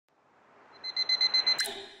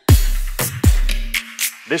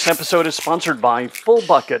This episode is sponsored by Full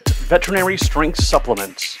Bucket Veterinary Strength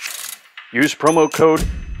Supplements. Use promo code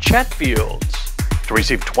Chatfield to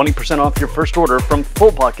receive 20% off your first order from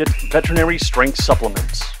Full Bucket Veterinary Strength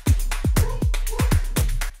Supplements.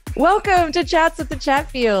 Welcome to Chats with the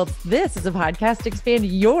Chatfield. This is a podcast to expand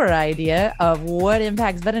your idea of what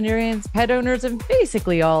impacts veterinarians, pet owners, and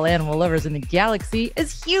basically all animal lovers in the galaxy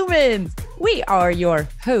as humans. We are your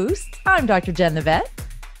hosts. I'm Dr. Jen the Vet.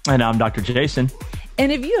 And I'm Dr. Jason. And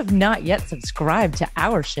if you have not yet subscribed to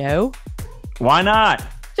our show, why not?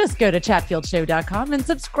 Just go to chatfieldshow.com and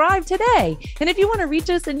subscribe today. And if you want to reach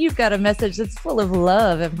us and you've got a message that's full of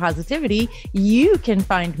love and positivity, you can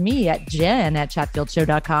find me at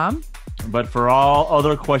jen@chatfieldshow.com. But for all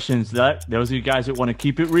other questions, those of you guys that want to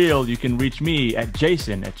keep it real, you can reach me at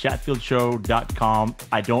jason@chatfieldshow.com.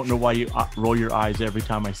 I don't know why you roll your eyes every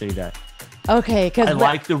time I say that. Okay, because I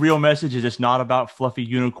like the real messages. It's not about fluffy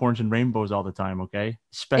unicorns and rainbows all the time, okay?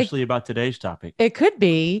 Especially about today's topic. It could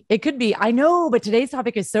be. I know, but today's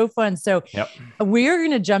topic is so fun. So we're going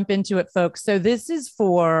to jump into it, folks. So this is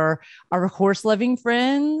for our horse-loving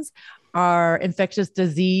friends, our infectious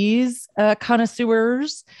disease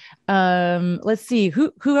connoisseurs. Let's see,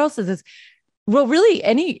 who else is this? Well, really,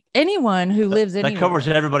 anyone who lives anywhere. That covers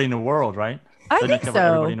everybody in the world, right? I think so.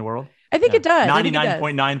 Everybody in the world. I think it does.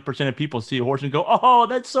 99.9% of people see a horse and go, "Oh,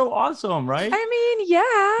 that's so awesome!" Right? I mean,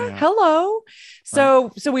 yeah. Hello.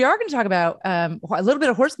 So we are going to talk about a little bit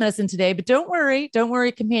of horse medicine today, but don't worry,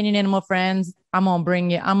 companion animal friends. I'm gonna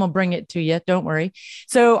bring it to you. Don't worry.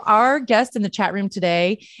 So our guest in the chat room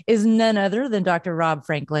today is none other than Dr. Rob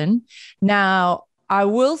Franklin. Now, I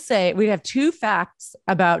will say we have two facts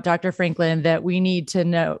about Dr. Franklin that we need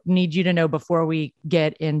you to know before we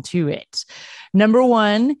get into it. Number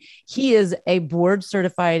one, he is a board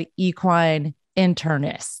certified equine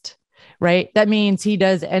internist, right? That means he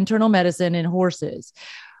does internal medicine in horses,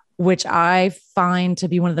 which I find to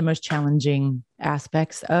be one of the most challenging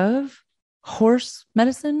aspects of horse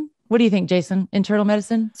medicine. What do you think, Jason? Internal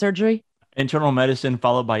medicine, surgery? Internal medicine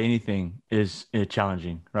followed by anything is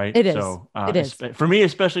challenging, right? It is. So it is. For me,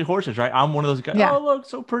 especially horses, right? I'm one of those guys. Yeah. Oh, look,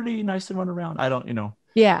 so pretty, nice to run around. I don't,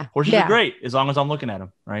 Yeah. Horses are great as long as I'm looking at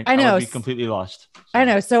them, right? I know. I would be completely lost. So. I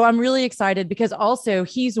know. So I'm really excited because also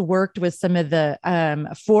he's worked with some of the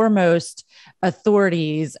foremost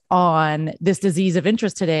authorities on this disease of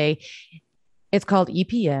interest today. It's called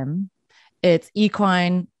EPM. It's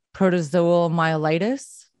equine protozoal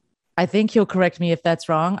myelitis. I think he'll correct me if that's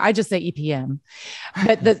wrong. I just say EPM.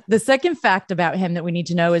 But the second fact about him that we need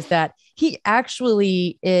to know is that he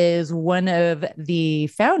actually is one of the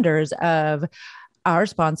founders of our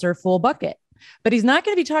sponsor, Full Bucket. But he's not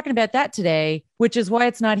going to be talking about that today, which is why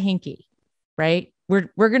it's not hinky, right? We're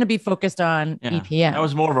going to be focused on EPM. That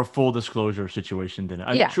was more of a full disclosure situation than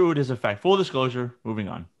true. It is a fact. Full disclosure. Moving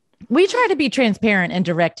on. We try to be transparent and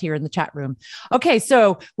direct here in the chat room. Okay,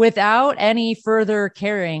 so without any further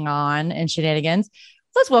carrying on and shenanigans,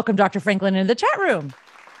 let's welcome Dr. Franklin into the chat room.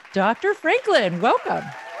 Dr. Franklin, welcome.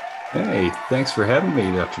 Hey, thanks for having me,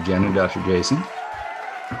 Dr. Jen and Dr. Jason.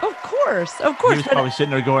 Of course. He was probably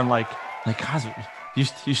sitting there going like, guys,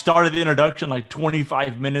 you started the introduction like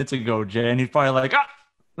 25 minutes ago, Jen. He's probably like,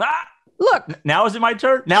 look, now is it my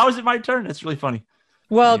turn? That's really funny.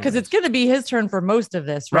 Well, because it's going to be his turn for most of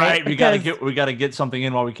this, right? We got to get something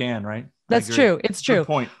in while we can, right? That's true. It's true. Good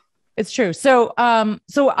point. It's true. So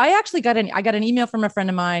I actually got an email from a friend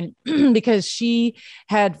of mine because she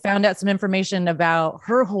had found out some information about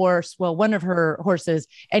her horse. Well, one of her horses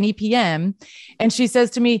and EPM. And she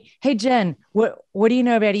says to me, "Hey, Jen, what do you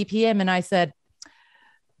know about EPM?" And I said,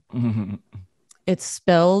 "It's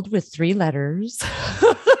spelled with 3 letters."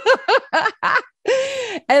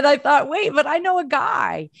 And I thought, wait, but I know a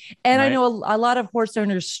guy, and right. I know a lot of horse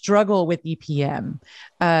owners struggle with EPM.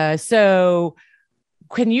 So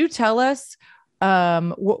can you tell us,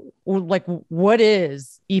 what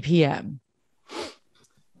is EPM?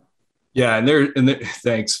 Yeah. And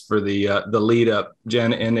thanks for the lead up,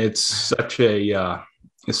 Jen. And it's such a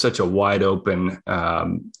wide open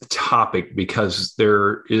topic because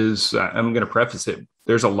there is, I'm going to preface it,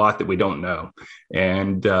 there's a lot that we don't know.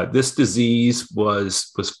 And this disease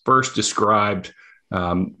was first described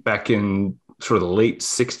back in sort of the late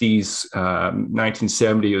 60s,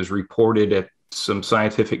 1970. It was reported at some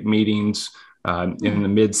scientific meetings in the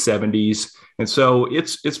mid 70s. And so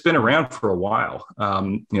it's been around for a while,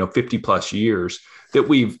 50 plus years that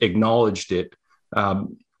we've acknowledged it.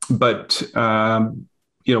 But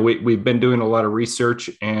we've been doing a lot of research,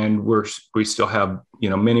 and we still have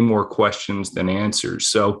many more questions than answers.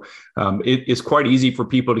 So it's quite easy for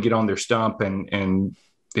people to get on their stump and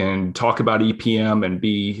talk about EPM and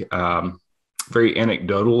be very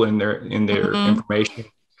anecdotal in their information.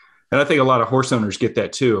 And I think a lot of horse owners get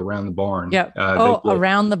that too around the barn. Yeah.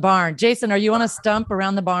 Around the barn. Jason, are you on a stump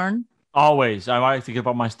around the barn? Always. I like to get up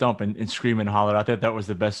on my stump and scream and holler. I think that was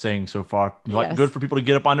the best saying so far. Like, good for people to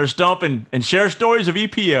get up on their stump and share stories of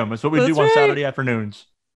EPM. That's what we do on Saturday afternoons.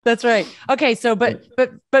 That's right. Okay. So,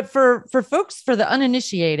 but for folks, for the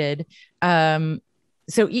uninitiated,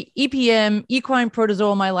 so EPM, equine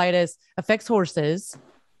protozoal myelitis, affects horses,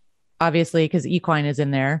 obviously, because equine is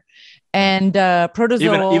in there. And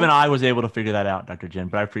protozoal. Even I was able to figure that out, Dr. Jen,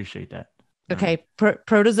 but I appreciate that. Okay.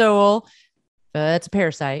 Protozoal, it's a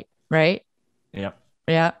parasite, right? Yep.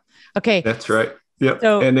 Yeah. Okay. That's right. Yep.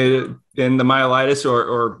 So, and the myelitis,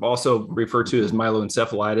 or also referred to as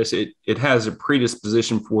myeloencephalitis, it has a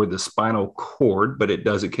predisposition for the spinal cord, but it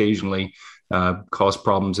does occasionally cause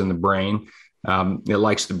problems in the brain. It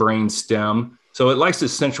likes the brain stem. So it likes the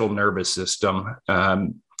central nervous system.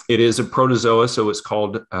 It is a protozoa, so it's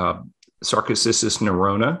called Sarcoidosis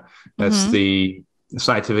neurona. That's the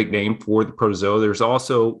scientific name for the protozoa. There's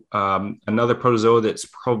also another protozoa that's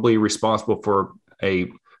probably responsible for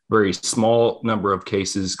a very small number of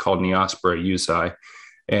cases called Neospora usai.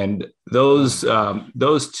 And those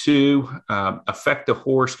two affect the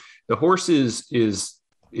horse. The horse is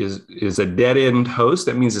a dead end host.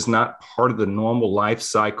 That means it's not part of the normal life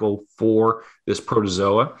cycle for this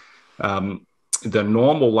protozoa. The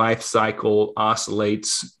normal life cycle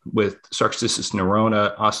oscillates with Sarcoidosis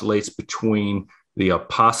neurona, oscillates between the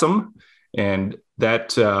opossum, and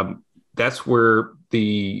that's where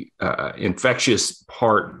the infectious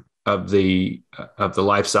part of the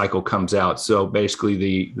life cycle comes out. So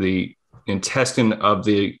basically, the intestine of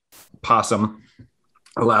the possum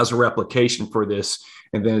allows a replication for this,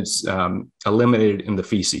 and then it's eliminated in the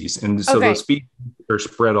feces, and so those feces are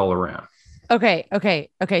spread all around. Okay.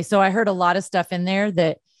 So I heard a lot of stuff in there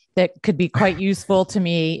that could be quite useful to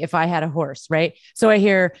me if I had a horse, right? So I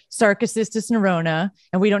hear Sarcoidosis neurona,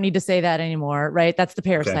 and we don't need to say that anymore, right? That's the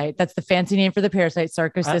parasite. Okay. That's the fancy name for the parasite,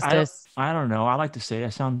 Sarcoidosis. I don't know. I like to say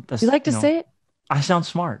it. You like to say it? I sound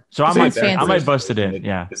smart. So I might bust it in.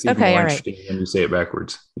 Yeah. It's even more interesting when you say it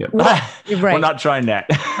backwards. Yeah. Well, right. We're not trying that.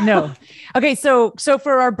 No. Okay. So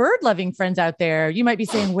for our bird loving friends out there, you might be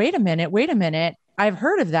saying, wait a minute. I've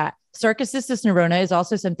heard of that. Sarcoidosis neurona is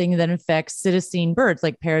also something that infects psittacine birds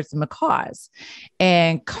like parrots and macaws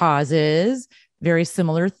and causes very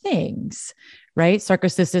similar things, right?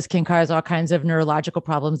 Sarcoidosis can cause all kinds of neurological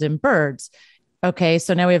problems in birds. Okay.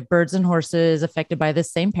 So now we have birds and horses affected by this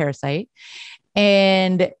same parasite.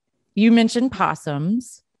 And you mentioned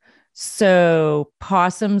possums. So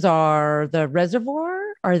possums are the reservoir?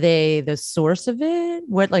 Are they the source of it?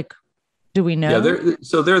 Do we know? Yeah,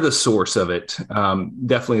 they're the source of it.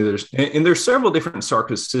 Definitely, there's several different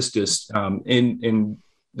Sarcoidosis. And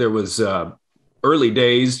there was early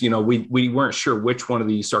days. We weren't sure which one of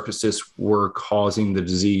these Sarcoidosis were causing the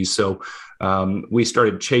disease. So we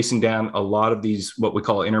started chasing down a lot of these what we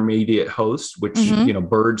call intermediate hosts, which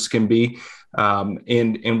birds can be,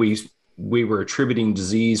 and we were attributing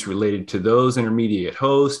disease related to those intermediate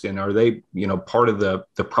hosts, and are they, part of the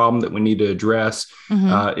problem that we need to address?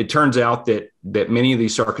 It turns out that many of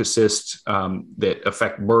these Sarcoidosis that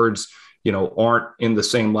affect birds, aren't in the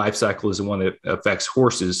same life cycle as the one that affects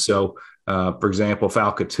horses. So, for example,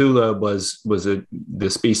 Falcatula was the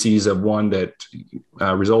species of one that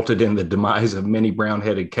resulted in the demise of many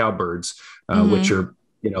brown-headed cowbirds, which are,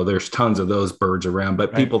 there's tons of those birds around,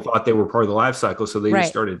 but people thought they were part of the life cycle, so they just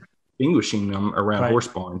started distinguishing them around horse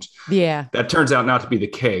barns. Yeah. That turns out not to be the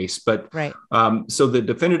case, but so the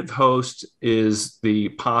definitive host is the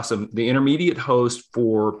possum. The intermediate host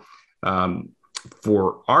for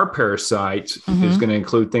our parasite is going to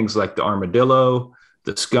include things like the armadillo,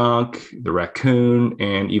 the skunk, the raccoon,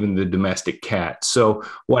 and even the domestic cat. So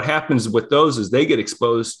what happens with those is they get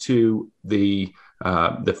exposed to the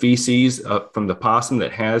feces from the possum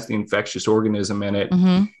that has the infectious organism in it.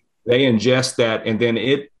 They ingest that, and then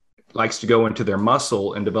it likes to go into their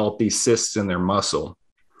muscle and develop these cysts in their muscle.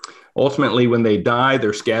 Ultimately, when they die,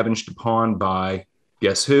 they're scavenged upon by,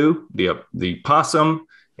 guess who? The possum.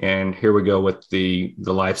 And here we go with the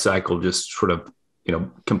life cycle just sort of,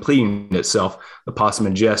 completing itself. The possum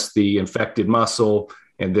ingests the infected muscle,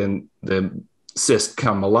 and then the cysts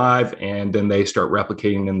come alive, and then they start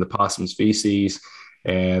replicating in the possum's feces,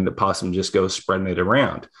 and the possum just goes spreading it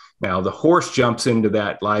around. Now, the horse jumps into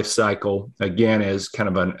that life cycle again as kind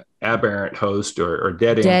of an aberrant host or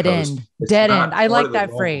dead end host. Dead end. I like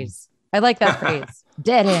that phrase.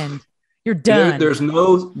 Dead end. You're done. There's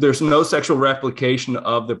no sexual replication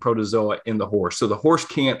of the protozoa in the horse. So the horse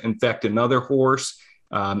can't infect another horse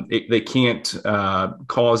They can't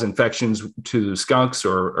cause infections to skunks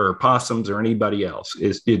or possums or anybody else.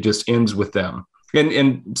 It just ends with them.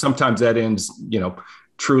 And sometimes that ends,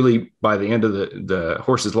 truly by the end of the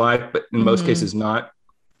horse's life, but in most cases not.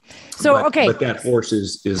 So, but that horse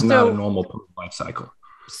is not a normal life cycle.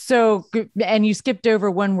 So, and you skipped over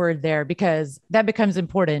one word there because that becomes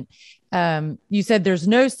important. You said there's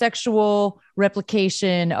no sexual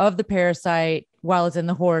replication of the parasite while it's in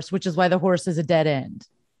the horse, which is why the horse is a dead end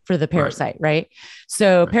for the parasite, right?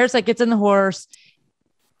 So parasite gets in the horse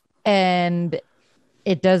and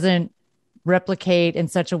it doesn't replicate in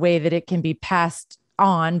such a way that it can be passed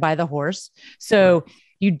on by the horse. So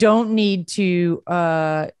you don't need to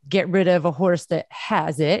get rid of a horse that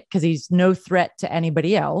has it because he's no threat to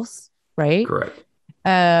anybody else, right? Correct.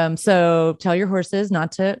 So tell your horses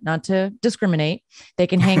not to discriminate. They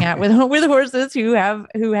can hang out with horses who have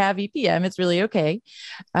EPM. It's really okay.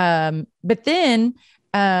 But then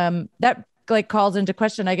that calls into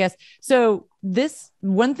question, I guess. So this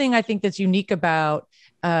one thing I think that's unique about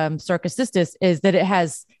Sarcocistis is that it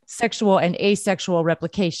has sexual and asexual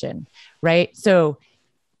replication, right? So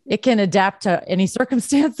it can adapt to any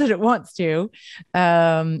circumstance that it wants to.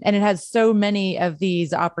 And it has so many of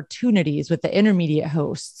these opportunities with the intermediate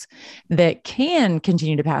hosts that can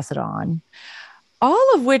continue to pass it on,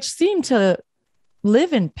 all of which seem to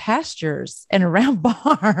live in pastures and around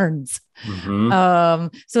barns.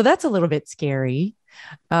 So that's a little bit scary.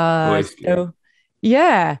 So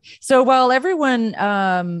while everyone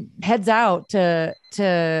heads out to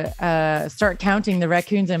start counting the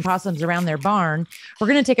raccoons and possums around their barn, we're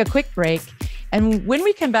going to take a quick break. And when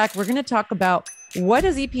we come back, we're going to talk about what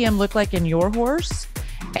does EPM look like in your horse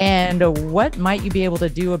and what might you be able to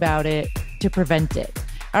do about it to prevent it.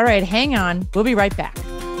 All right, hang on. We'll be right back.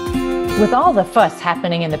 With all the fuss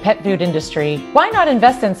happening in the pet food industry, why not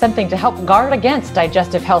invest in something to help guard against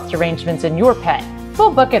digestive health derangements in your pet?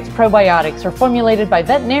 Full Bucket's probiotics are formulated by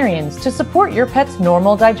veterinarians to support your pet's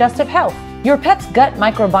normal digestive health. Your pet's gut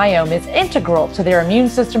microbiome is integral to their immune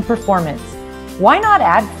system performance. Why not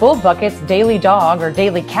add Full Bucket's daily dog or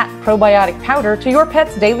daily cat probiotic powder to your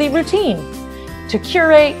pet's daily routine to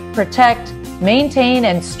curate, protect, maintain,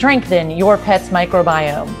 and strengthen your pet's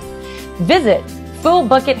microbiome? Visit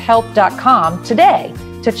fullbuckethelp.com today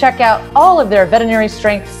to check out all of their veterinary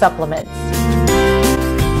strength supplements.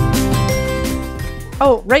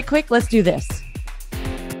 Oh, right quick, let's do this.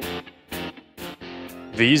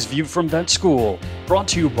 V's View from Vet School, brought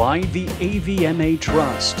to you by the AVMA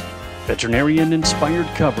Trust. Veterinarian-inspired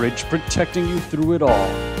coverage protecting you through it all.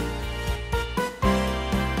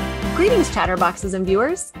 Greetings, chatterboxes and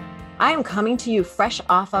viewers. I am coming to you fresh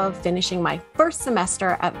off of finishing my first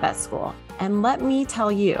semester at vet school. And let me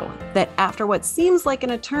tell you that after what seems like an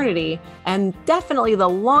eternity, and definitely the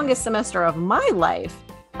longest semester of my life,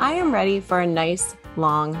 I am ready for a nice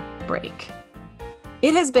long break.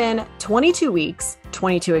 It has been 22 weeks,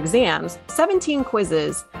 22 exams, 17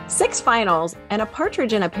 quizzes, 6 finals, and a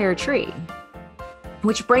partridge in a pear tree.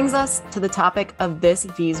 Which brings us to the topic of this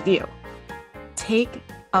V's View. Take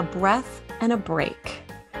a breath and a break.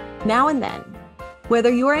 Now and then, whether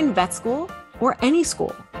you are in vet school or any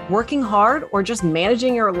school, working hard or just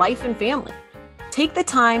managing your life and family, take the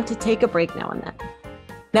time to take a break now and then.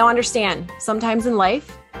 Now understand, sometimes in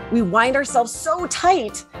life, we wind ourselves so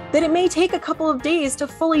tight that it may take a couple of days to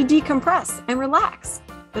fully decompress and relax,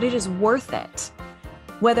 but it is worth it.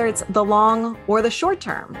 Whether it's the long or the short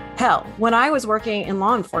term. Hell, when I was working in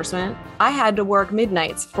law enforcement, I had to work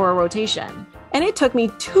midnights for a rotation, and it took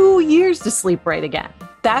me 2 years to sleep right again.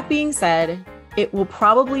 That being said, it will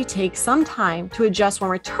probably take some time to adjust when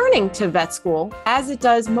returning to vet school, as it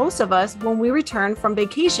does most of us when we return from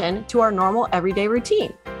vacation to our normal everyday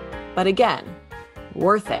routine. But again,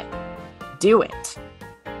 worth it. Do it.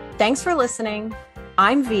 Thanks for listening.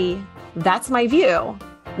 I'm V. That's my view.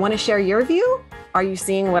 Want to share your view? Are you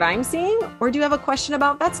seeing what I'm seeing? Or do you have a question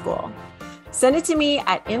about vet school? Send it to me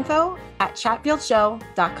at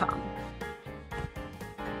info@chatfieldshow.com.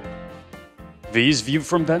 V's View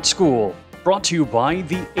from Vet School, brought to you by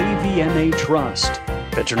the AVMA Trust.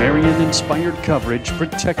 Veterinarian-inspired coverage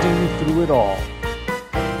protecting you through it all.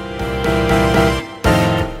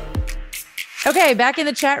 Okay, back in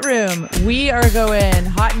the chat room. We are going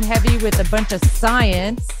hot and heavy with a bunch of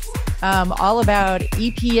science, all about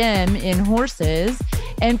EPM in horses.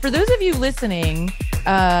 And for those of you listening,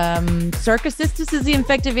 Sarcocistis is the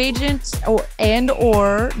infective agent, or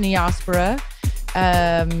Neospora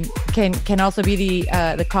can also be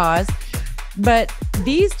the cause. But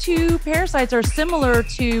these two parasites are similar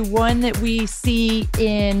to one that we see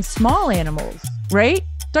in small animals, right,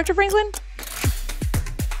 Dr. Franklin?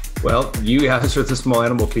 Well, you guys are the small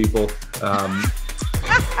animal people.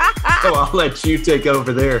 So I'll let you take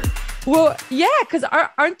over there. Well, yeah, because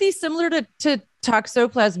aren't these similar to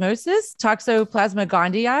Toxoplasmosis, Toxoplasma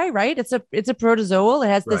gondii, right? It's a protozoal. It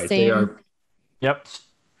has the same. Yep.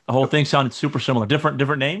 The whole thing sounded super similar.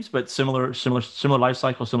 Different names, but similar life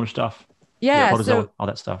cycle, similar stuff. Yeah. Protozoal, all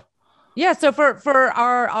that stuff. Yeah. So for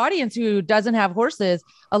our audience who doesn't have horses,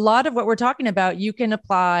 a lot of what we're talking about, you can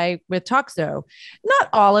apply with Toxo. Not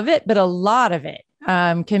all of it, but a lot of it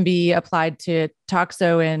can be applied to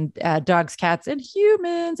Toxo in dogs, cats, and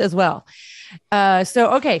humans as well.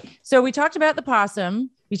 So we talked about the possum.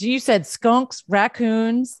 You said skunks,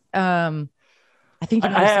 raccoons. I think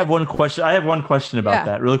I have one question. I have one question about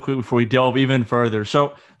that really quick before we delve even further.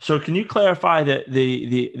 So can you clarify that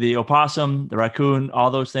the opossum, the raccoon,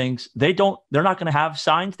 all those things, they're not going to have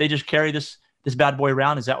signs. They just carry this bad boy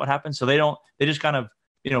around. Is that what happens? So they just kind of,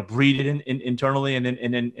 breed it in internally and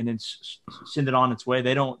then send it on its way.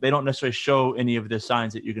 They don't necessarily show any of the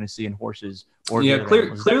signs that you're going to see in horses or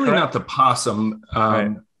clearly not the possum.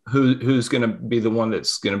 Right. Who's going to be the one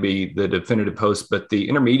that's going to be the definitive host, but the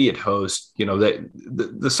intermediate host, that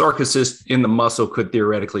the sarcocyst in the muscle could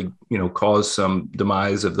theoretically, cause some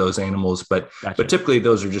demise of those animals, but typically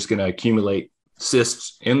those are just going to accumulate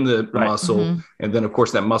cysts in the muscle. Mm-hmm. And then of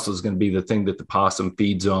course that muscle is going to be the thing that the possum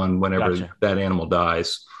feeds on whenever that animal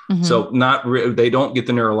dies. Mm-hmm. So they don't get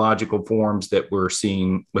the neurological forms that we're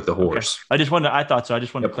seeing with the horse. Okay. I thought so. I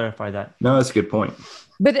just wanted to clarify that. No, that's a good point.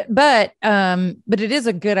 But it is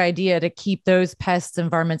a good idea to keep those pests and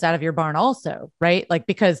varmints out of your barn also, right? Like,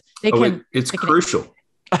 because it's crucial.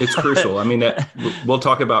 It's crucial. I mean, we'll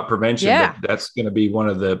talk about prevention, but that's going to be one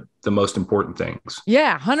of the most important things.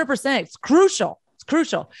 Yeah, 100%. It's crucial. It's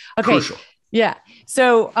crucial. Okay. Crucial. Yeah.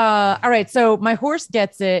 So, all right. So my horse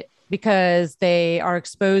gets it because they are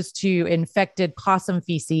exposed to infected possum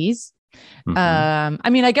feces. Mm-hmm. I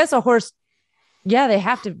mean, I guess a horse, they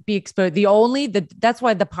have to be exposed. That's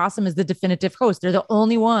why the possum is the definitive host. They're the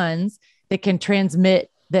only ones that can transmit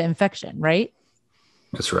the infection, right?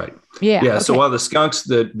 That's right. Yeah. Yeah. Okay. So while the skunks,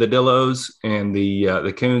 the dillos, and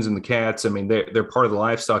the coons and the cats, I mean, they're part of the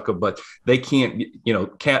life cycle, but they can't,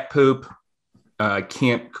 cat poop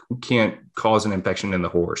can't cause an infection in the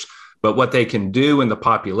horse. But what they can do in the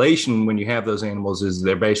population when you have those animals is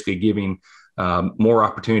they're basically giving more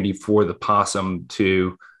opportunity for the possum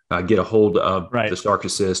to get a hold of the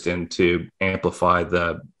sarcocyst and to amplify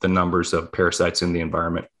the numbers of parasites in the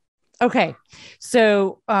environment. Okay.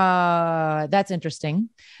 So that's interesting.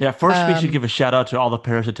 Yeah. First, we should give a shout out to all the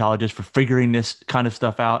parasitologists for figuring this kind of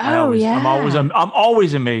stuff out. I'm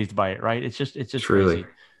always amazed by it. Right. It's just truly.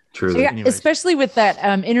 Truly. Yeah, especially with that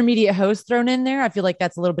intermediate host thrown in there. I feel like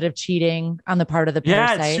that's a little bit of cheating on the part of the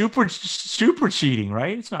parasite. Yeah, it's super cheating,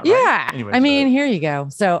 right? It's not right. Anyways, I mean, here you go.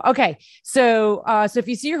 So, okay. So if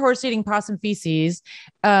you see your horse eating possum feces,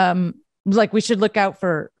 we should look out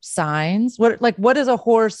for signs. What is a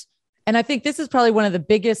horse? And I think this is probably one of the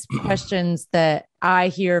biggest questions that I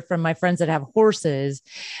hear from my friends that have horses.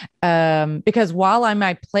 Because while I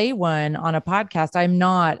might play one on a podcast, I'm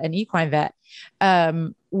not an equine vet.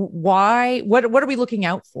 What are we looking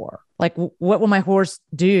out for? Like, what will my horse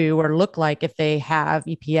do or look like if they have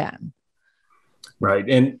EPM? Right.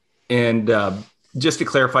 And just to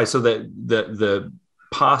clarify, so that the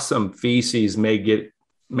possum feces may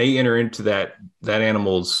enter into that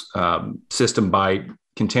animal's system by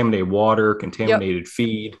contaminated water, contaminated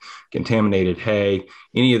feed, contaminated hay,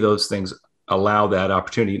 any of those things allow that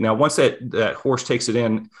opportunity. Now, once that horse takes it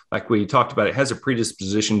in, like we talked about, it has a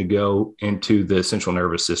predisposition to go into the central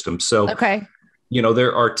nervous system. So,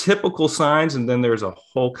 there are typical signs, and then there's a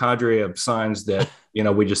whole cadre of signs that,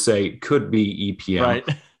 we just say could be EPM. Right.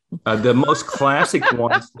 The most classic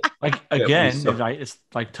ones, it's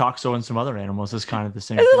like Toxo and some other animals is kind of the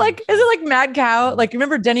same. Is it like mad cow? Like,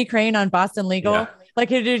 remember Denny Crane on Boston Legal? Yeah. Like,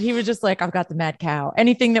 he was just like, I've got the mad cow.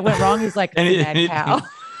 Anything that went wrong, he's like, mad cow.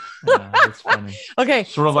 That's funny. Okay.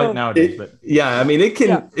 Sort of like nowadays, but I mean,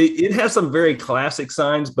 it has some very classic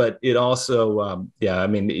signs, but it also, I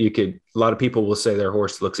mean, a lot of people will say their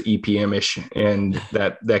horse looks EPM-ish, and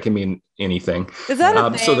that can mean anything. Is that a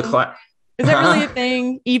thing? So is that really a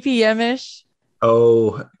thing? EPM-ish?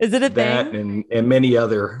 Oh, is it a thing? And many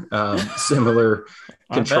other similar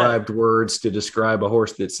contrived words to describe a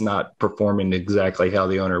horse that's not performing exactly how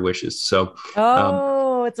the owner wishes. So,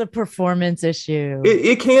 it's a performance issue.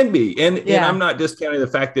 It can be, and I'm not discounting the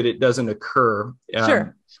fact that it doesn't occur.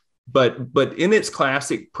 Sure. But in its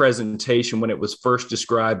classic presentation, when it was first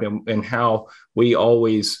described, and how we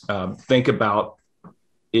always think about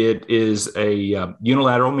It is a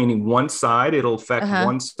unilateral, meaning one side. It'll affect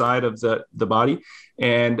one side of the body,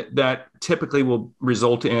 and that typically will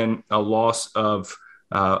result in a loss of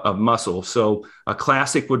muscle. So a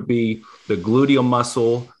classic would be the gluteal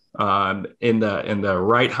muscle in the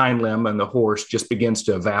right hind limb, and the horse just begins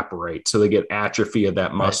to evaporate. So they get atrophy of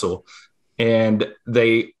that muscle, and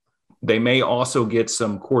they may also get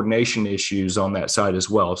some coordination issues on that side as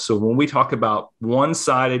well. So when we talk about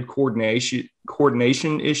one-sided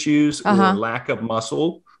coordination issues or lack of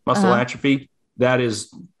muscle atrophy, that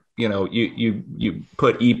is, you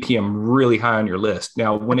put EPM really high on your list.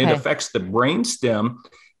 Now, when it affects the brainstem,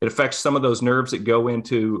 it affects some of those nerves that go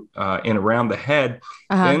into and around the head.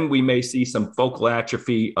 Then we may see some focal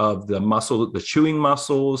atrophy of the muscle, the chewing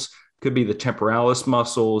muscles, could be the temporalis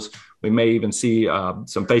muscles. We may even see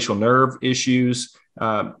some facial nerve issues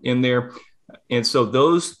in there. And so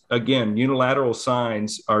those, again, unilateral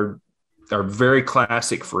signs are very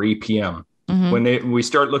classic for EPM. When we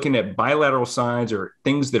start looking at bilateral signs or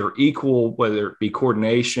things that are equal, whether it be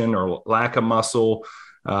coordination or lack of muscle,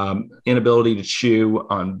 inability to chew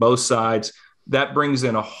on both sides, that brings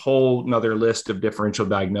in a whole nother list of differential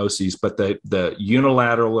diagnoses. But the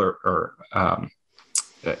unilateral or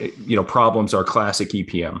problems are classic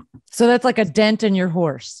EPM. So that's like a dent in your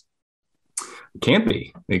horse. It can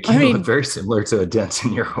be. It can look very similar to a dent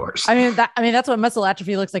in your horse. That's what muscle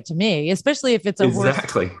atrophy looks like to me, especially if it's a horse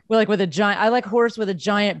with a giant. I like horse with a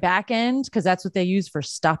giant back end because that's what they use for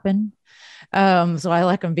stopping. So I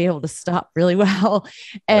like them to be able to stop really well.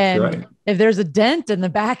 And if there's a dent in the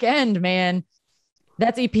back end, man,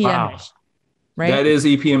 that's EPM-ish. Wow. Right? That is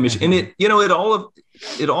EPM-ish. And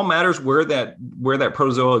it all matters where that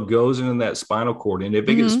protozoa goes into that spinal cord. And if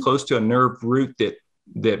it gets close to a nerve root that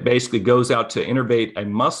basically goes out to innervate a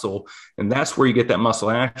muscle, and that's where you get that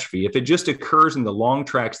muscle atrophy. If it just occurs in the long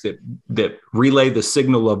tracts that relay the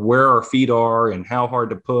signal of where our feet are and how hard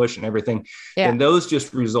to push and everything, and those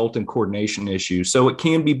just result in coordination issues. So it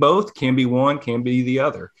can be both, can be one, can be the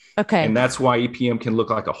other. Okay. And that's why EPM can look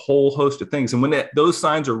like a whole host of things. And when those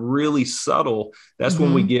signs are really subtle, that's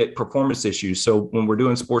when we get performance issues. So when we're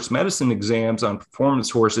doing sports medicine exams on performance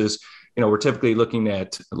horses, we're typically looking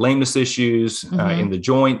at lameness issues in the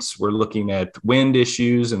joints. We're looking at wind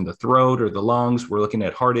issues in the throat or the lungs. We're looking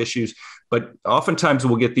at heart issues. But oftentimes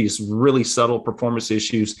we'll get these really subtle performance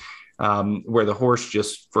issues where the horse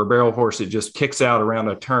for a barrel horse, it just kicks out around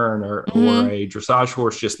a turn or a dressage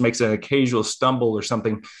horse just makes an occasional stumble or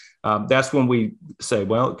something. That's when we say,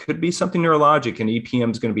 well, it could be something neurologic, and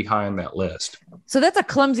EPM is going to be high on that list. So that's a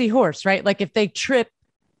clumsy horse, right? Like if they trip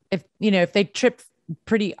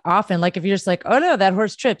pretty often, like if you're just like, oh no, that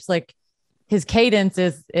horse trips, like his cadence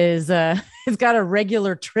is it's got a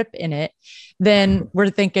regular trip in it, then we're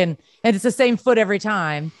thinking, and it's the same foot every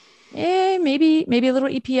time. Maybe a little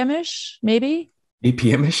EPM-ish, maybe.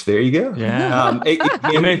 EPM-ish, there you go. Yeah.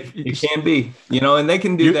 It can be, and they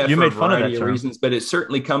can do that for a variety of reasons, but it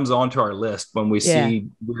certainly comes onto our list when we see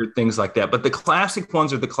weird things like that. But the classic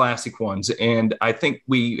ones are the classic ones. And I think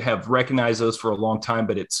we have recognized those for a long time,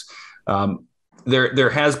 but it's, there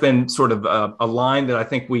has been sort of a line that I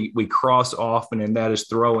think we cross often, and that is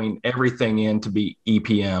throwing everything in to be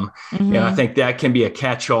EPM. And I think that can be a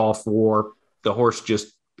catch-all for the horse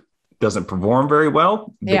just doesn't perform very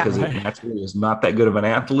well because it naturally is not that good of an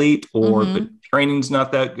athlete, or the training's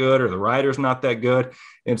not that good, or the rider's not that good.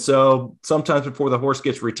 And so sometimes before the horse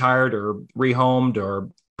gets retired or rehomed or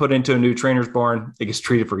put into a new trainer's barn, it gets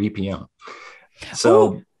treated for EPM.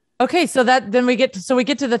 So, okay. So we get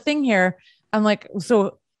to the thing here. I'm like,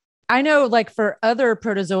 so I know, like for other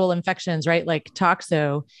protozoal infections, right? Like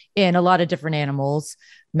toxo in a lot of different animals,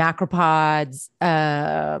 macropods,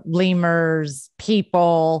 lemurs,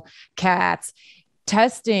 people, cats,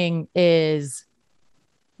 testing is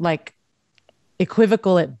like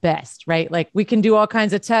equivocal at best, right? Like we can do all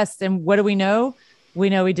kinds of tests, and what do we know? We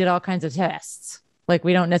know we did all kinds of tests. Like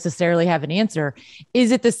we don't necessarily have an answer.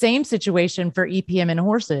 Is it the same situation for EPM in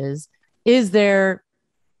horses? Is there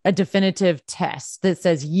a definitive test that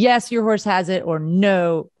says, yes, your horse has it, or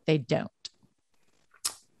no, they don't?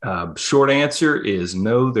 Short answer is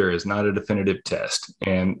no, there is not a definitive test.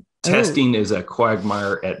 And testing is a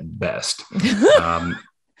quagmire at best.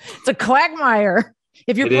 It's a quagmire.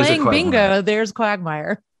 If you're playing bingo, there's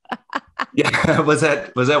quagmire. Yeah. Was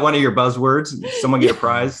that one of your buzzwords? Someone get a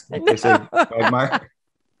prize if they say quagmire?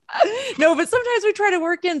 No, but sometimes we try to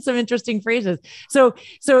work in some interesting phrases. So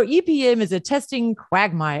EPM is a testing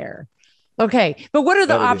quagmire. Okay. But what are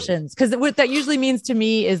the options? Because what that usually means to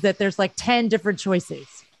me is that there's like 10 different choices.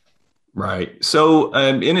 Right. So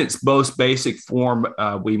in its most basic form,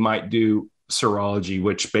 we might do serology,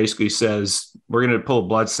 which basically says we're going to pull a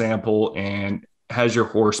blood sample and has your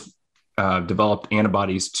horse developed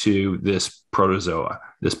antibodies to this protozoa,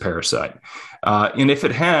 this parasite. And if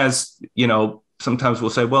it has, sometimes we'll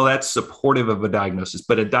say, well, that's supportive of a diagnosis,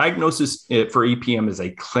 but a diagnosis for EPM is a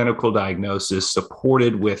clinical diagnosis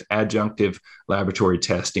supported with adjunctive laboratory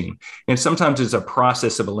testing. And sometimes it's a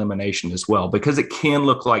process of elimination as well, because it can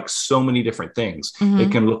look like so many different things.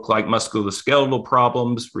 It can look like musculoskeletal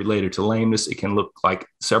problems related to lameness. It can look like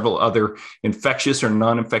several other infectious or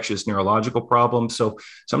non-infectious neurological problems. So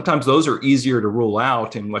sometimes those are easier to rule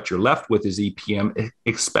out, and what you're left with is EPM,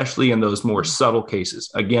 especially in those more subtle cases.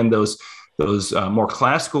 Again, those more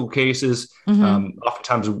classical cases,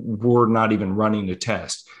 oftentimes we're not even running the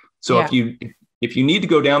test. So if you need to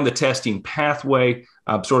go down the testing pathway,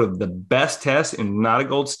 sort of the best test and not a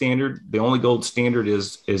gold standard, the only gold standard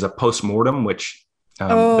is a postmortem, which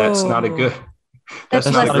that's not a good. That's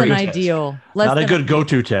less than ideal. Not a good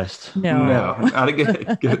go-to test. No, not a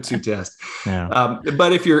good go-to test.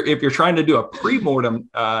 But if you're trying to do a pre-mortem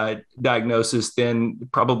diagnosis, then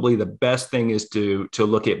probably the best thing is to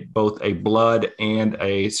look at both a blood and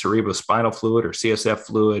a cerebrospinal fluid or CSF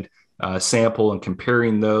fluid sample and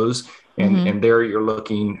comparing those. And there you're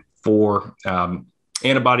looking for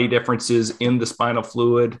antibody differences in the spinal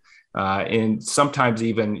fluid. And sometimes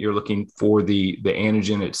even you're looking for the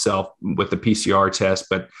antigen itself with the PCR test.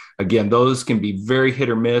 But again, those can be very hit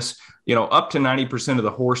or miss. Up to 90% of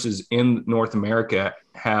the horses in North America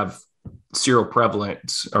have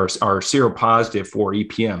seroprevalence or are seropositive for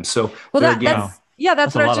EPM. So that's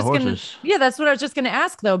what I was just going to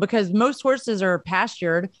ask though, because most horses are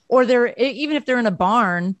pastured, or even if they're in a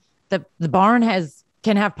barn, the barn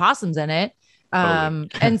can have possums in it.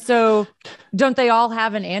 And so don't they all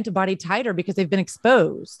have an antibody titer because they've been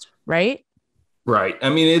exposed, right? Right. I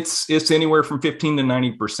mean, it's anywhere from 15 to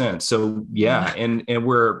 90%. So and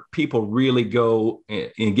where people really go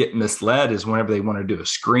and get misled is whenever they want to do a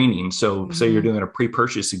screening. So say you're doing a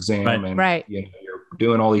pre-purchase exam and you're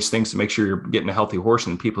doing all these things to make sure you're getting a healthy horse.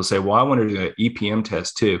 And people say, well, I want to do an EPM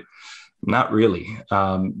test too. Not really,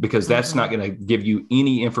 because that's not going to give you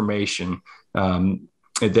any information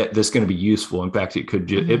that's going to be useful. In fact, it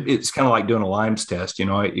could it's kind of like doing a Lyme's test.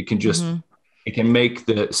 It can just it can make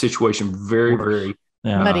the situation very, very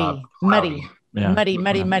muddy.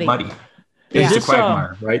 It's a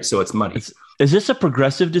quagmire, right? So it's muddy. Is this a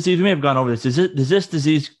progressive disease? We may have gone over this. Does this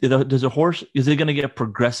disease, does a horse, is it going to get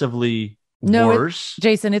progressively worse?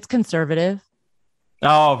 Jason, it's conservative.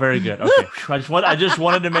 Oh, very good. Okay. I just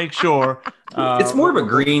wanted to make sure. It's more of a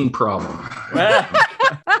green problem.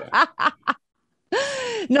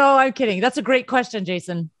 No, I'm kidding. That's a great question,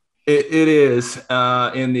 Jason. It is.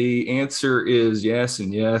 And the answer is yes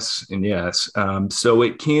and yes and yes. So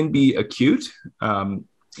it can be acute.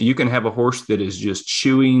 You can have a horse that is just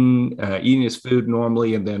chewing, eating his food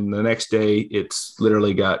normally, and then the next day it's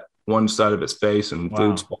literally got one side of its face and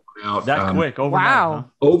food's falling out. That quick, overnight. Wow.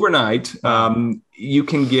 Huh? Overnight. You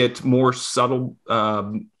can get more subtle,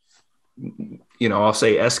 I'll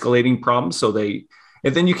say escalating problems.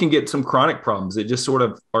 And then you can get some chronic problems that just sort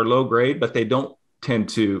of are low grade, but they don't tend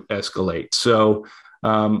to escalate. So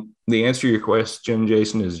the answer to your question,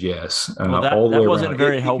 Jason, is yes. All the way wasn't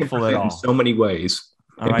very helpful at all. In so many ways.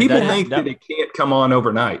 And people think that it can't come on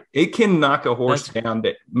overnight. It can knock a horse down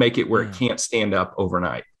to make it where it can't stand up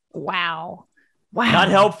overnight. Wow. Not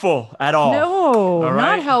helpful at all. No,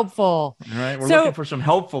 not helpful. All right. We're looking for some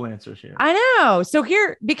helpful answers here. I know. So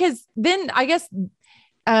because then I guess,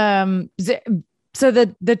 so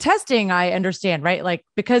the testing, I understand, right? Like,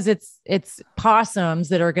 because it's possums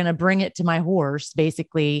that are going to bring it to my horse.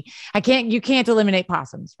 Basically, you can't eliminate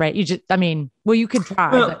possums, right? You could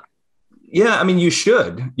try. Well, yeah. I mean, you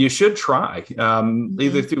should try,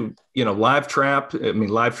 either through, live trap. I mean,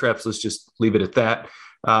 live traps, let's just leave it at that.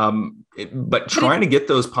 But trying to get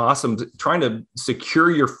those possums, trying to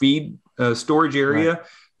secure your feed storage area,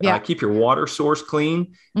 keep your water source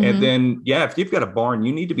clean. And then, if you've got a barn,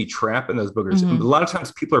 you need to be trapping those boogers. A lot of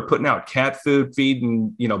times people are putting out cat food,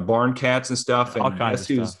 feeding, barn cats and stuff. And all kinds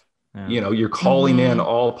of stuff. You're calling in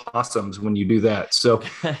all possums when you do that. So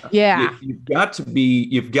you've got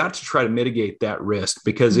to try to mitigate that risk,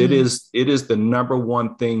 because it is the number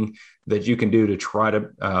one thing that you can do to try to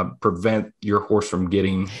prevent your horse from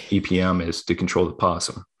getting EPM, is to control the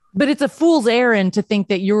possum. But it's a fool's errand to think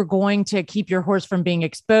that you're going to keep your horse from being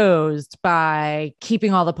exposed by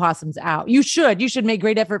keeping all the possums out. You should make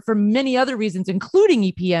great effort for many other reasons, including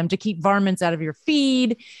EPM, to keep varmints out of your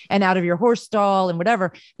feed and out of your horse stall and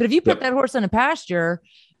whatever. But if you put that horse in a pasture,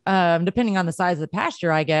 depending on the size of the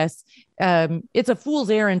pasture, I guess, it's a fool's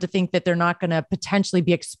errand to think that they're not going to potentially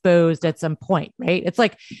be exposed at some point, right? It's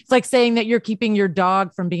like saying that you're keeping your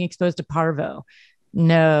dog from being exposed to parvo.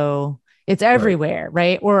 No, it's everywhere,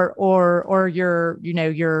 right? Or your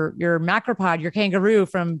macropod, your kangaroo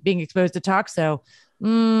from being exposed to toxo.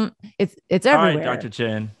 It's everywhere. All right, Dr.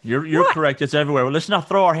 Chen, you're correct. It's everywhere. Well, let's not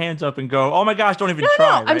throw our hands up and go, "Oh my gosh, don't even try." No,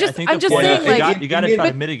 right? I'm just saying, you got to try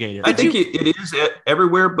to mitigate it. I think it is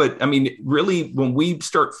everywhere, but I mean, really, when we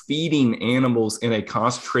start feeding animals in a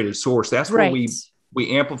concentrated source, that's where we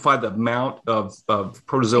amplify the amount of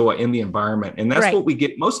protozoa in the environment, and that's what we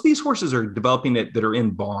get. Most of these horses are developing it that are in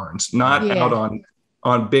barns, not out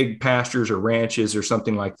on big pastures or ranches or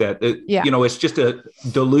something like that. It's just a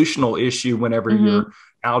dilutional issue whenever you're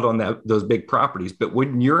out on those big properties. But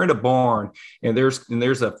when you're in a barn and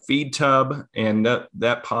there's a feed tub and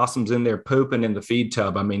that possum's in there pooping in the feed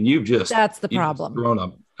tub, I mean, that's the problem. Thrown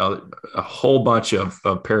a whole bunch of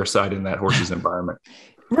parasite in that horse's environment.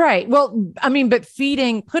 Right. Well, I mean, but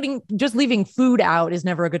just leaving food out is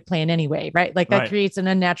never a good plan anyway, right? Like that creates an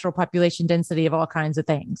unnatural population density of all kinds of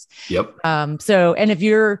things. Yep. So, and if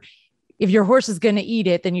your horse is going to eat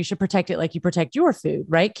it, then you should protect it like you protect your food,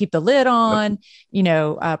 right? Keep the lid on,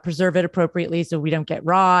 preserve it appropriately so we don't get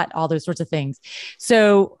rot, all those sorts of things.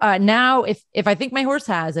 So now if I think my horse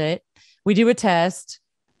has it, we do a test,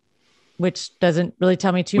 which doesn't really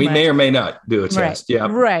tell me too much. We may or may not do a test. Yeah.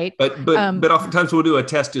 Right. But oftentimes we'll do a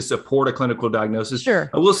test to support a clinical diagnosis.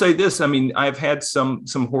 Sure. I will say this. I mean, I've had some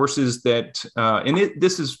horses that,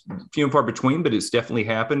 this is few and far between, but it's definitely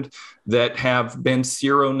happened, that have been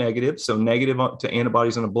seronegative. So negative to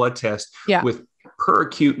antibodies on a blood test with per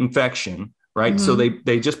acute infection, right? So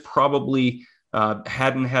they just probably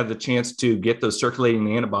hadn't had the chance to get those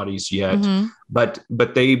circulating antibodies yet, but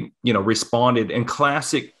they, responded, and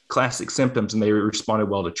classic symptoms, and they responded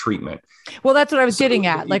well to treatment. Well, that's what I was getting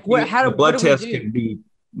at. Like, the blood test can be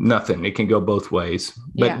nothing. It can go both ways,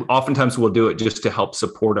 but oftentimes we'll do it just to help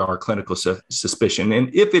support our clinical suspicion.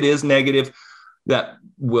 And if it is negative, that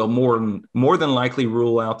will more than likely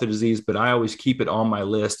rule out the disease. But I always keep it on my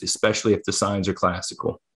list, especially if the signs are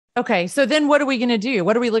classical. Okay. So then what are we going to do?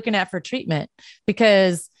 What are we looking at for treatment?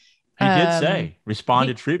 Because he did say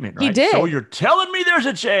responded treatment, right? He did. So you're telling me there's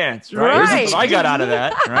a chance, right? That's what I got out of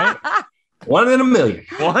that, right? 1 in a million.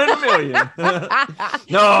 1 in a million.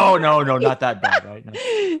 No, not that bad, right? No,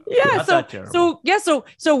 yeah.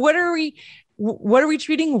 So what are we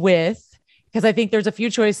treating with? Because I think there's a few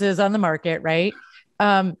choices on the market, right?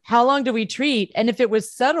 How long do we treat? And if it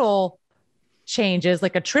was subtle changes,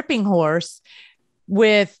 like a tripping horse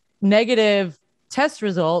with negative test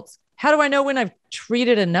results, how do I know when I've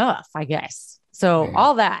treated enough, I guess? So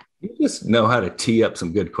all that. You just know how to tee up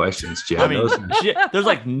some good questions, Jeff. I mean, there's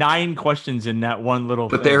like 9 questions in that one little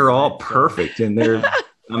but thing, they're all perfect. And there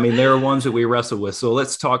are ones that we wrestle with. So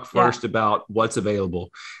let's talk first about what's available.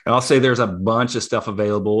 And I'll say there's a bunch of stuff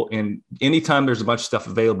available. And anytime there's a bunch of stuff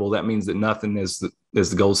available, that means that nothing is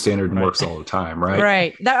the gold standard and works all the time, right?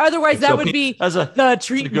 Right. Otherwise, that would be the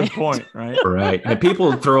treatment. That's a good point, right? Right. And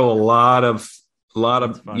people throw a lot of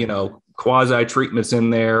quasi treatments in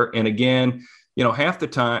there. And again, half the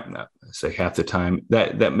time,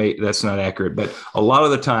 that's not accurate, but a lot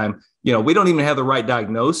of the time, we don't even have the right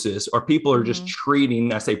diagnosis, or people are just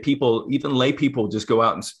treating. I say people, even lay people, just go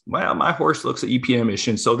out and, well, my horse looks EPM-ish.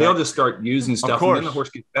 And so they'll just start using stuff, and then the horse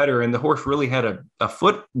gets better. And the horse really had a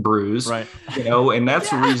foot bruise, right? And that's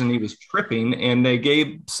the reason he was tripping. And they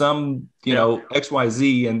gave some,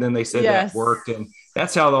 XYZ, and then they said that worked. And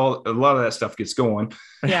that's how a lot of that stuff gets going.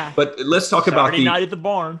 Yeah. But let's talk about Saturday night at the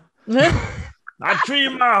barn. I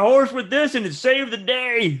treated my horse with this, and it saved the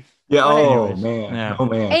day. Yeah. Oh man. Yeah. Oh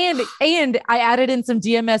man. And I added in some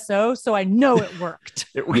DMSO, so I know it worked.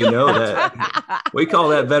 That we call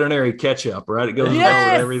that veterinary ketchup, right? It goes over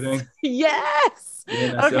everything. Yes.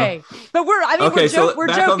 Yeah, okay. But we're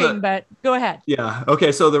joking, but go ahead. Yeah.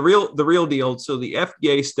 Okay. So the real deal. So the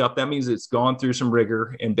FDA stuff, that means it's gone through some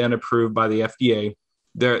rigor and been approved by the FDA.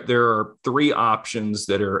 There are 3 options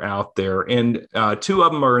that are out there, and 2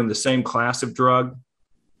 of them are in the same class of drug,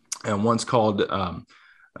 and one's called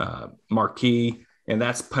Marquis, and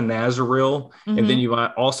that's Panazaril. And then you've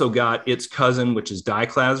also got its cousin, which is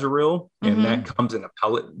Diclazaril, and that comes in a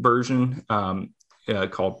pellet version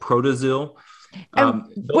called protozoal.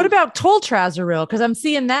 What about Toltrazaril? Because I'm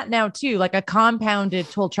seeing that now too, like a compounded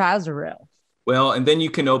Toltrazaril. Well, and then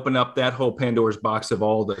you can open up that whole Pandora's box of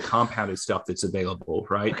all the compounded stuff that's available,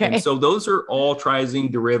 right? Okay. And so those are all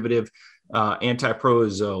triazine derivative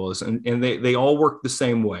antiprotozoals, and they all work the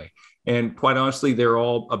same way. And quite honestly, they're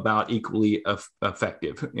all about equally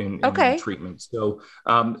effective in treatment. So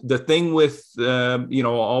the thing with,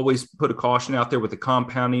 always put a caution out there with the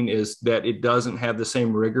compounding is that it doesn't have the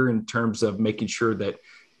same rigor in terms of making sure that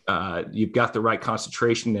you've got the right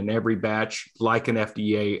concentration in every batch, like an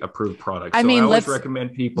FDA approved product. I always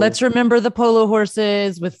recommend people. Let's remember the polo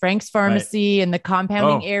horses with Frank's Pharmacy and the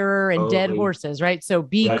compounding error and dead horses, right? So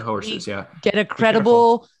get a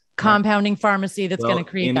credible compounding pharmacy that's going to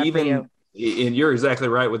create that for you. And you're exactly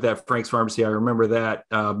right with that Frank's Pharmacy. I remember that.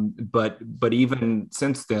 But even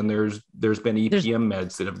since then, there's been EPM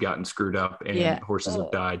meds that have gotten screwed up and horses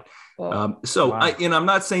have died. I'm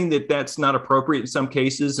not saying that that's not appropriate in some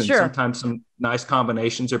cases, and sometimes some nice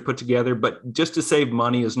combinations are put together, but just to save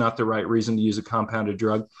money is not the right reason to use a compounded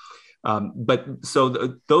drug. Those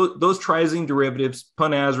triazine derivatives,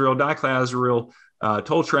 punazaril, diclazaril,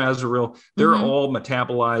 toltrazaril, they're all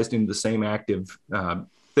metabolized into the same active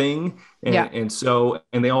thing. And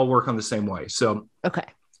they all work on the same way. So,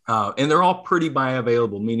 and they're all pretty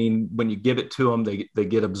bioavailable, meaning when you give it to them, they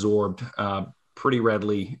get absorbed pretty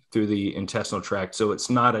readily through the intestinal tract. So it's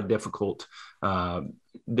not a difficult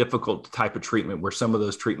type of treatment where some of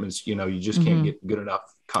those treatments, you just can't get good enough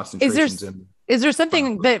concentrations in. Is there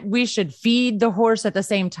something that we should feed the horse at the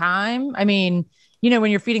same time? I mean, when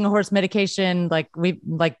you're feeding a horse medication, like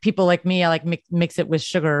people like me, I like mix it with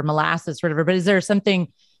sugar or molasses or whatever, but is there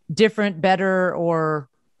something different, better, or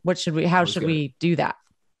how should we do that?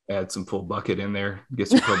 Add some full bucket in there, get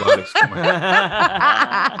some probiotics going.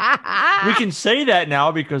 We can say that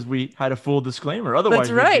now because we had a full disclaimer. Otherwise,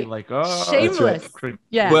 that's right. We'd be like, shameless. Right.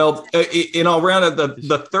 Yeah. Well, in all round,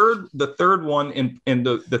 the third one, and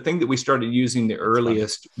the thing that we started using the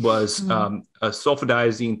earliest was a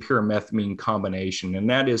sulfadiazine pyrimethamine combination, and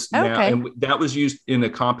that is now, and that was used in a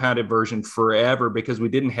compounded version forever because we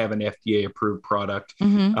didn't have an FDA approved product,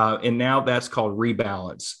 and now that's called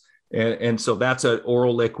Rebalance. And so that's an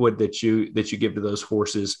oral liquid that you give to those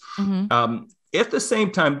horses. At the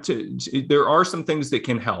same time, there are some things that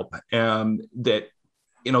can help. That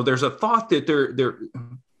there's a thought that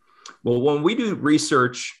when we do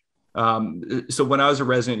research. So when I was a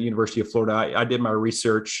resident at University of Florida, I did my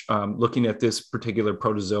research looking at this particular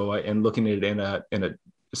protozoa and looking at it in a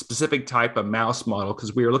specific type of mouse model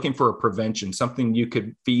because we were looking for a prevention, something you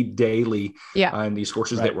could feed daily in these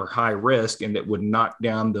horses that were high risk and that would knock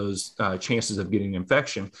down those chances of getting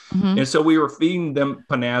infection. And so we were feeding them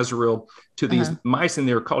punazaril to these mice, and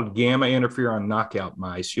they were called gamma interferon knockout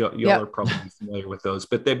mice. Y'all are probably familiar with those,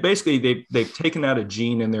 but they've taken out a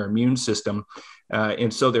gene in their immune system,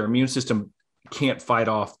 and so their immune system can't fight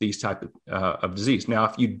off these type of disease. Now,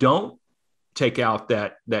 if you don't take out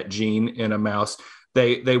that gene in a mouse,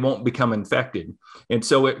 they won't become infected. And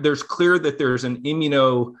so there's clear that there's an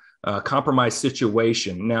compromised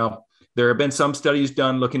situation. Now, there have been some studies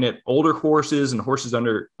done looking at older horses and horses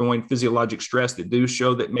undergoing physiologic stress that do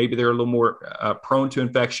show that maybe they're a little more prone to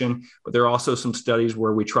infection. But there are also some studies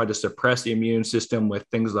where we try to suppress the immune system with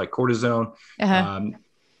things like cortisone,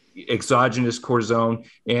 exogenous cortisone,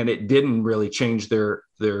 and it didn't really change their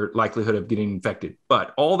likelihood of getting infected.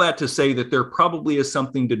 But all that to say that there probably is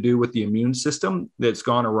something to do with the immune system that's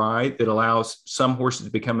gone awry that allows some horses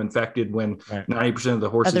to become infected when 90% of the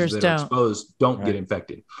horses that are exposed don't get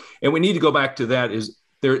infected. And we need to go back to that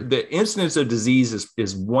the incidence of disease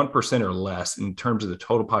is 1% or less in terms of the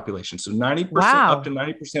total population. So 90%, up to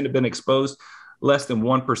 90% have been exposed. Less than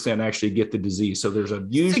 1% actually get the disease. So there's a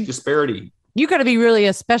huge disparity. You got to be really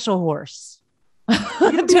a special horse. You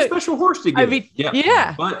got to be a special horse to get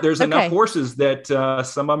it. But there's enough horses that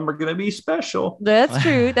some of them are going to be special. That's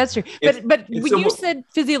true. That's true. But when you said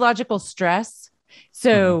physiological stress,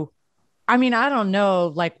 so I mean, I don't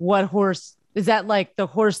know, like what horse is that? Like the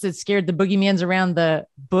horse that scared the boogeymans around the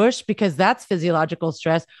bush, because that's physiological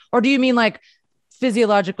stress, or do you mean like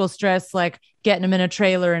physiological stress, like getting them in a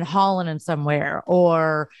trailer and hauling them somewhere?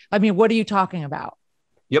 Or I mean, what are you talking about?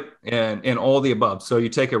 Yep. And all the above. So you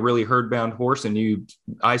take a really herd-bound horse and you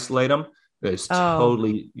isolate them. It's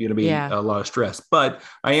totally going to be a lot of stress. But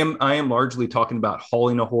I am largely talking about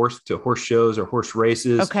hauling a horse to horse shows or horse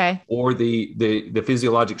races, or the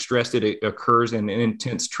physiologic stress that occurs in an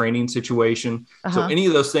intense training situation. So any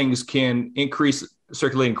of those things can increase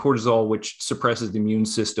circulating cortisol, which suppresses the immune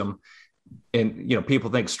system. And, people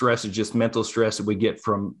think stress is just mental stress that we get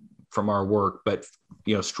from our work, but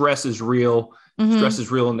stress is real. Stress is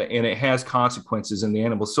real, and it has consequences in the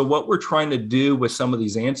animals. So what we're trying to do with some of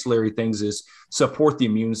these ancillary things is support the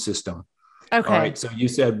immune system. Okay. All right. So you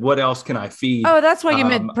said, what else can I feed? Oh, that's why you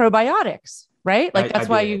meant probiotics. right? Like that's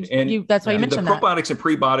why you mentioned the that. probiotics and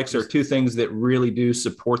prebiotics are two things that really do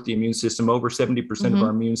support the immune system. Over 70% of our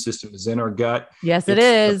immune system is in our gut. Yes, it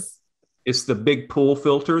is. It's the big pool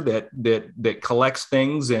filter that collects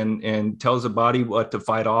things and tells the body what to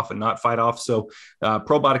fight off and not fight off. So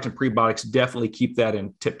probiotics and prebiotics definitely keep that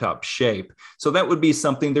in tip-top shape. So that would be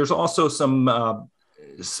something. There's also some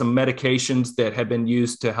medications that have been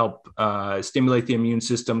used to help stimulate the immune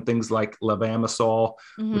system, things like levamisole,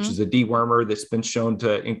 which is a dewormer that's been shown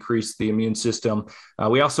to increase the immune system.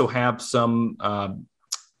 We also have some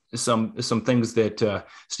things that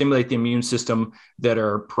stimulate the immune system that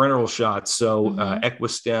are parenteral shots. So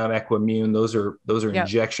Equistem, Equimune, those are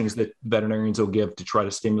injections that veterinarians will give to try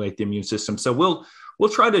to stimulate the immune system. So we'll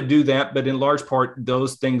try to do that, but in large part,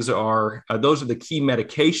 those things are those are the key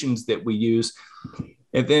medications that we use.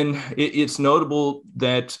 And then it's notable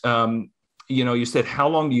that you said, how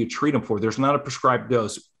long do you treat them for? There's not a prescribed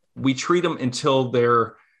dose. We treat them until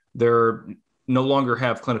they're no longer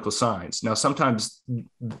have clinical signs. Now, sometimes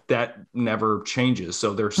that never changes.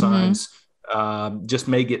 So their signs just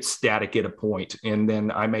may get static at a point, and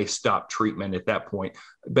then I may stop treatment at that point.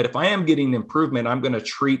 But if I am getting improvement, I'm going to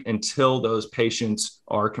treat until those patients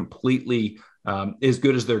are completely as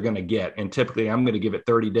good as they're going to get. And typically I'm going to give it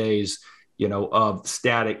 30 days, of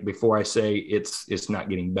static before I say it's not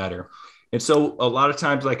getting better. And so a lot of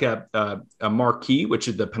times, like a Marquis, which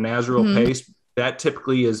is the Panazeral paste, that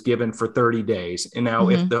typically is given for 30 days. And now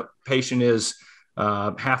if the patient is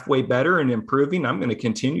halfway better and improving, I'm going to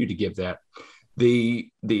continue to give that. The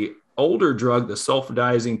older drug, the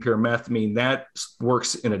sulfadiazine pyrimethamine, that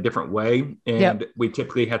works in a different way. And we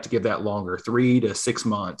typically have to give that longer, 3 to 6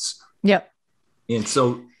 months. Yep. And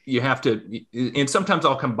so you have to, and sometimes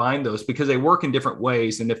I'll combine those because they work in different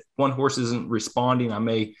ways. And if one horse isn't responding, I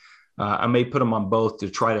may put them on both to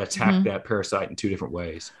try to attack that parasite in 2 different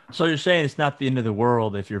ways. So you're saying it's not the end of the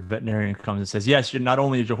world if your veterinarian comes and says, yes, you're not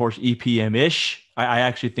only is your horse EPM-ish. I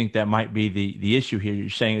actually think that might be the issue here. You're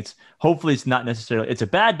saying hopefully it's not necessarily, it's a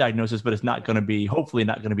bad diagnosis, but it's hopefully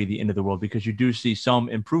not going to be the end of the world because you do see some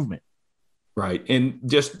improvement. Right. And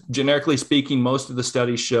just generically speaking, most of the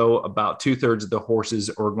studies show about 2/3 of the horses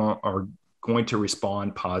are going to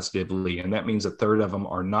respond positively. And that means 1/3 of them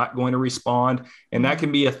are not going to respond. And that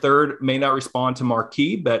can be 1/3 may not respond to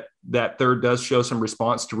Marquis, but that 1/3 does show some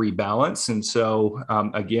response to Rebalance. And so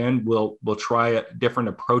again, we'll try different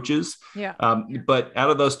approaches. Yeah. But out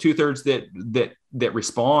of those 2/3 that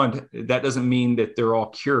respond, that doesn't mean that they're all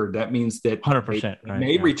cured. That means that 100% they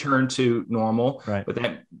may return to normal, but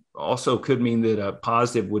that also could mean that a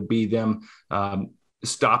positive would be them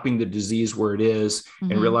stopping the disease where it is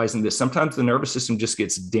and realizing that sometimes the nervous system just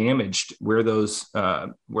gets damaged where those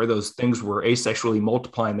things were asexually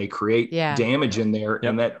multiplying. They create damage in there,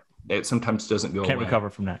 and that sometimes doesn't go away. Can't recover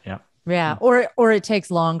from that. Yeah. Or it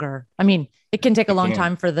takes longer. I mean, it can take a long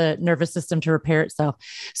time for the nervous system to repair itself.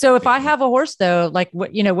 So if I have a horse though, like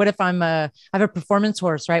what if I have a performance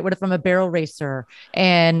horse, right? What if I'm a barrel racer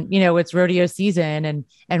and, it's rodeo season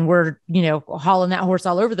and we're, hauling that horse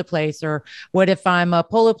all over the place? Or what if I'm a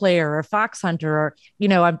polo player or a fox hunter or,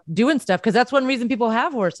 I'm doing stuff? Cause that's one reason people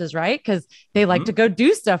have horses, right? Cause they like to go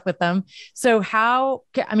do stuff with them. So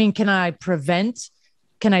can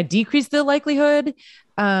I decrease the likelihood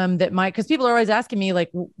because people are always asking me,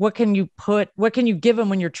 like, what can you give them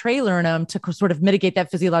when you're trailering them to sort of mitigate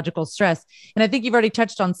that physiological stress? And I think you've already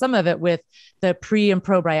touched on some of it with the pre and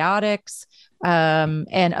probiotics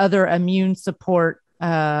and other immune support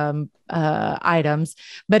items.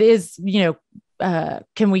 But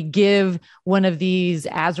can we give one of these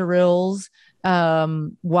Azarils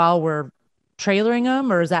while we're trailering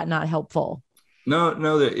them, or is that not helpful?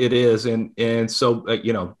 No, it is. And so,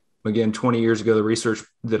 again, 20 years ago, the research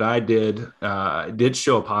that I did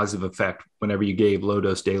show a positive effect whenever you gave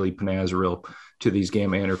low-dose daily Panazaril to these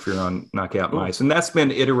gamma interferon knockout mice. And that's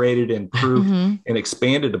been iterated and proved and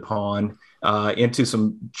expanded upon into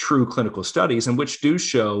some true clinical studies, in which do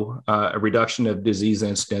show a reduction of disease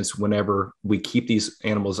incidence whenever we keep these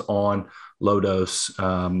animals on low-dose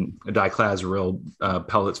diclazaril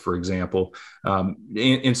pellets, for example.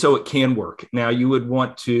 And so it can work. Now, you would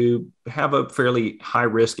want to have a fairly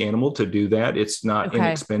high-risk animal to do that. It's not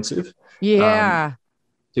inexpensive to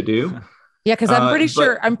do. Yeah, because I'm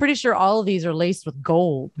pretty sure all of these are laced with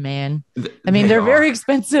gold, man. They're very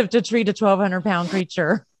expensive to treat a 1,200-pound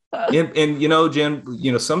creature. And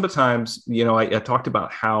Jen, sometimes, I talked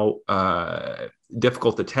about how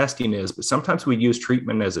difficult the testing is, but sometimes we use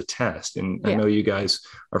treatment as a test. And I know you guys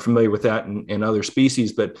are familiar with that in other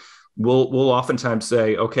species, but we'll oftentimes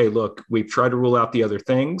say, okay, look, we've tried to rule out the other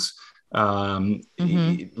things.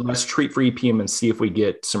 Let's treat for EPM and see if we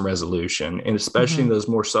get some resolution. And especially in those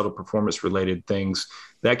more subtle performance related things,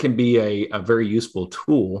 that can be a very useful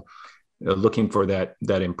tool, looking for that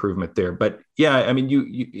improvement there. But yeah, I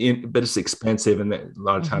mean, but it's expensive, and a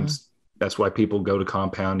lot of times that's why people go to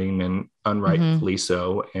compounding, and unrightfully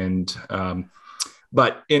so. And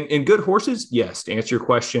but in good horses, yes, to answer your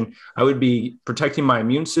question, I would be protecting my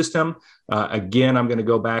immune system. Again, I'm going to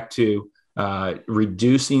go back to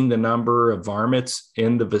reducing the number of varmints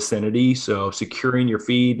in the vicinity. So securing your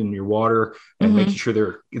feed and your water, and making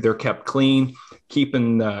sure they're kept clean,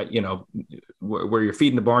 keeping where you're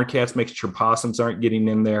feeding the barn cats, making sure possums aren't getting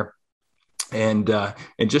in there. And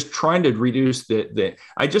just trying to reduce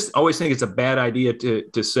I just always think it's a bad idea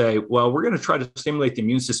to say, well, we're going to try to stimulate the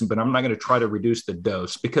immune system, but I'm not going to try to reduce the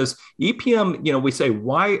dose, because EPM, we say,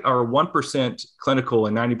 why are 1% clinical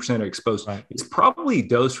and 90% are exposed? Right. It's probably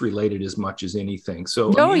dose related as much as anything.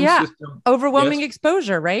 So, overwhelming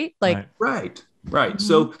exposure, right? Right.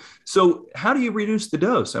 So how do you reduce the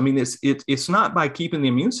dose? I mean, it's not by keeping the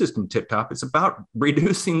immune system tip top. It's about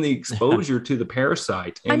reducing the exposure to the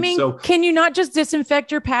parasite. And can you not just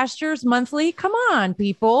disinfect your pastures monthly? Come on,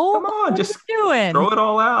 people. Come on, just throw it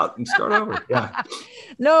all out and start over. Yeah.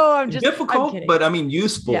 No, I'm just difficult, but I mean,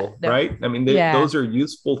 useful, right? I mean, those are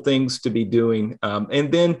useful things to be doing.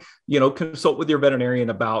 And then, consult with your veterinarian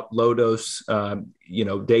about low dose,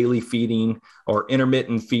 daily feeding or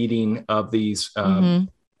intermittent feeding of these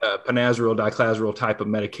panazeral, diclazeral type of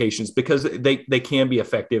medications, because they can be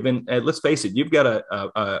effective. And let's face it, you've got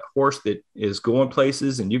a horse that is going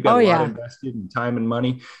places, and you've got a lot invested in time and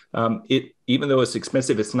money. Even though it's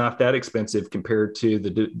expensive, it's not that expensive compared to the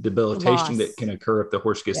debilitation that can occur if the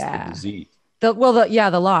horse gets the disease. The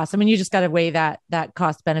loss. I mean, you just got to weigh that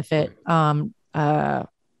cost benefit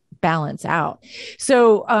balance out.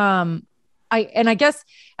 So I guess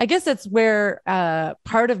that's where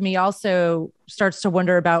part of me also starts to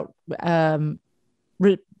wonder about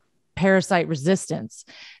parasite resistance.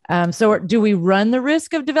 So do we run the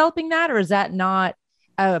risk of developing that, or is that not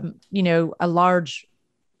a large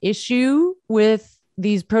issue with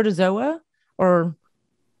these protozoa? Or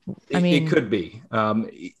it could be.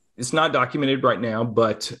 It's not documented right now,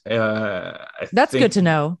 but that's good to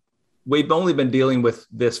know. We've only been dealing with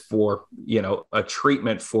this for, a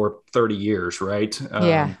treatment for 30 years, right?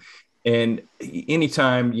 And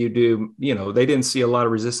anytime you do, they didn't see a lot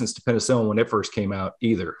of resistance to penicillin when it first came out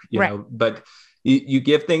either, know, but you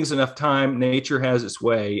give things enough time, nature has its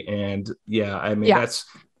way. And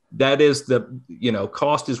that is the,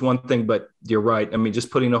 cost is one thing, but you're right. I mean, just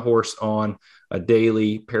putting a horse on a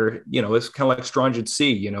daily it's kind of like Strongyne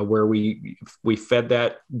C, where we fed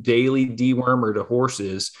that daily dewormer to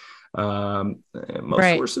horses.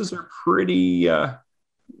 Most horses are pretty,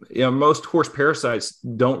 most horse parasites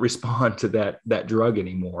don't respond to that drug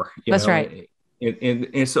anymore. That's right.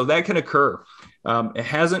 And so that can occur. It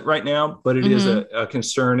hasn't right now, but it is a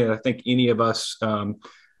concern. And I think any of us,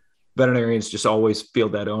 veterinarians just always feel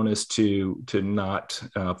that onus to not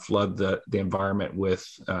flood the environment with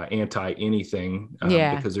anti anything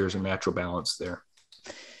because there's a natural balance there.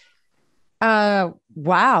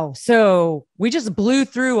 Wow. So we just blew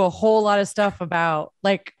through a whole lot of stuff about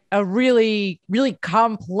like a really, really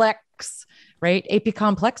complex, right?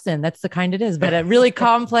 Apicomplexin, that's the kind it is, but a really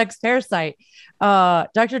complex parasite.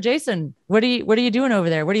 Dr. Jason, what are you doing over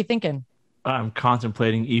there? What are you thinking? I'm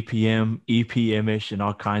contemplating EPM-ish, and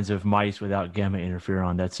all kinds of mice without gamma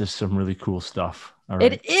interferon. That's just some really cool stuff. All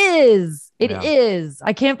right. It is. It is.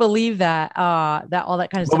 I can't believe that. That all that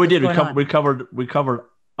kind of stuff. But we did. We covered.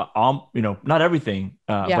 Not everything,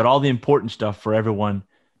 but all the important stuff for everyone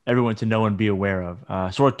to know and be aware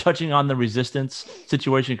of. Sort of touching on the resistance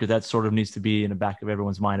situation, because that sort of needs to be in the back of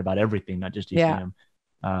everyone's mind about everything, not just EPM.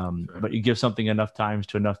 But you give something enough times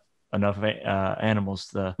to enough animals,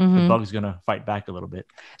 the bug's going to fight back a little bit.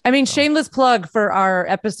 I mean, shameless plug for our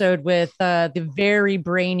episode with the very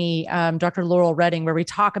brainy Dr. Laurel Redding, where we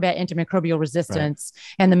talk about antimicrobial resistance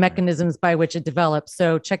and the mechanisms by which it develops.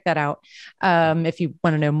 So check that out if you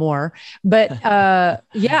want to know more. But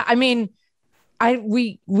I mean,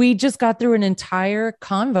 we just got through an entire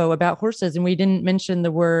convo about horses, and we didn't mention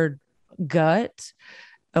the word gut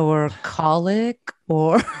or colic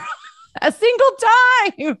or a single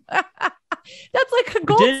time. That's like a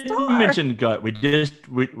gold star. We didn't mention gut. We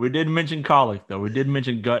did mention colic, though. We did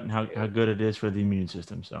mention gut and how good it is for the immune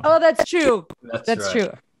system. So. Oh, that's true. That's true.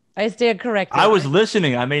 I stand corrected. I was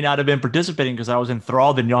listening. I may not have been participating because I was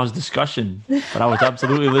enthralled in y'all's discussion, but I was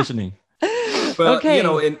absolutely listening. Well,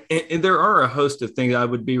 and there are a host of things I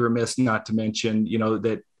would be remiss not to mention,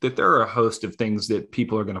 that there are a host of things that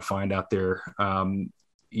people are going to find out there.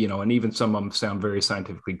 and even some of them sound very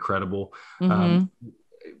scientifically credible.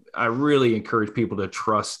 I really encourage people to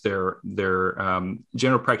trust their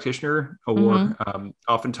general practitioner, or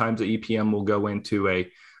oftentimes the EPM will go into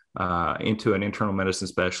an internal medicine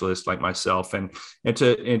specialist like myself, and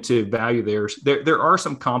to value theirs. There are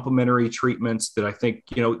some complementary treatments that I think,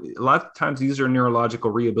 a lot of times these are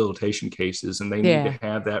neurological rehabilitation cases, and they need to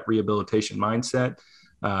have that rehabilitation mindset.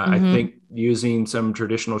 I think using some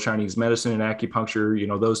traditional Chinese medicine and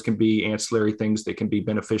acupuncture, those can be ancillary things that can be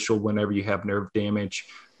beneficial whenever you have nerve damage,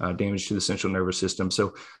 damage to the central nervous system.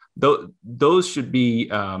 So those should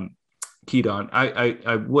be keyed on.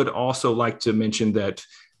 I would also like to mention that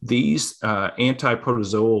these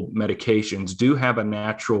anti-protozoal medications do have a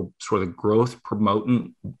natural sort of growth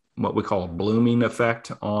promoting, what we call a blooming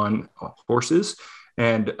effect on horses.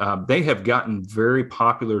 And they have gotten very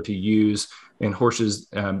popular to use in horses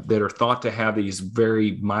that are thought to have these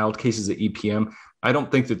very mild cases of EPM. I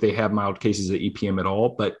don't think that they have mild cases of EPM at all,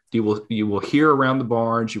 but you will hear around the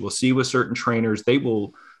barns, you will see with certain trainers, they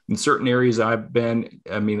will, in certain areas I've been,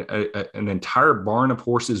 an entire barn of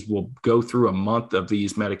horses will go through a month of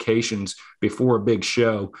these medications before a big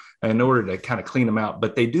show in order to kind of clean them out.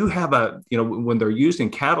 But they do have when they're used in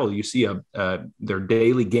cattle, you see their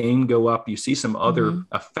daily gain go up. You see some other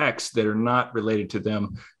effects that are not related to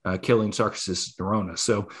them killing Sarcoidosis neurona.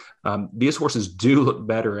 So these horses do look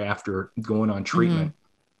better after going on treatment,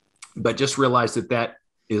 but just realize that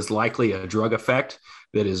is likely a drug effect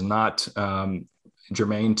that is not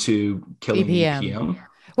germane to killing EPM.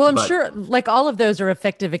 Well, I'm sure like all of those are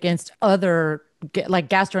effective against other like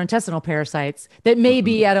gastrointestinal parasites that may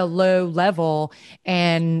be at a low level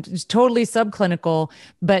and totally subclinical,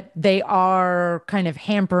 but they are kind of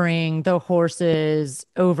hampering the horse's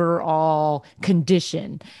overall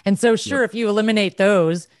condition. And so sure, if you eliminate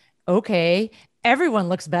those, okay, everyone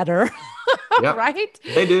looks better. Right?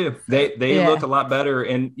 They do. They look a lot better.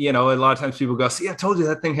 And, a lot of times people go, see, I told you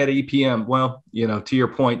that thing had EPM. Well, to your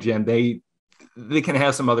point, Jen, they can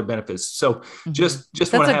have some other benefits. So just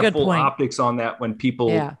want to have full optics on that when people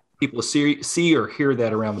see or hear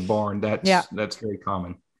that around the barn. That's very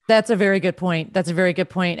common. That's a very good point. That's a very good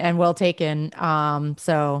point and well taken.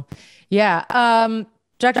 Dr.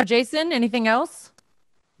 Jason, anything else?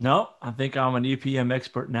 No, I think I'm an EPM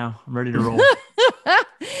expert now. I'm ready to roll.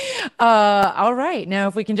 All right. Now,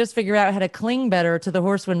 if we can just figure out how to cling better to the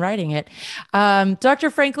horse when riding it. Dr.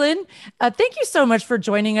 Franklin, thank you so much for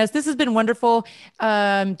joining us. This has been wonderful.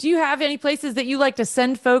 Do you have any places that you like to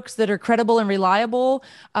send folks that are credible and reliable?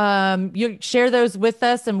 You share those with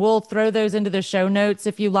us and we'll throw those into the show notes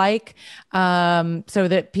if you like, so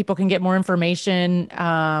that people can get more information,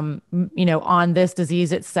 on this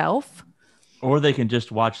disease itself. Or they can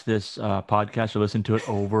just watch this podcast or listen to it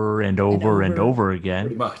over and over and over again.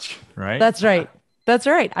 Pretty much. Right? That's right. That's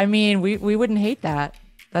right. I mean, we wouldn't hate that.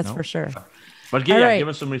 That's for sure. But give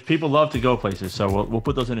us some. People love to go places, so we'll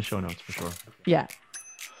put those in the show notes for sure. Yeah.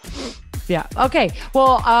 Okay.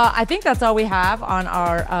 Well, I think that's all we have on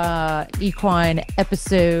our equine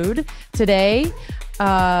episode today. So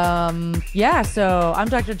I'm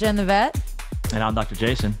Dr. Jen the Vet. And I'm Dr.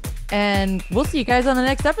 Jason. And we'll see you guys on the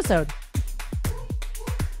next episode.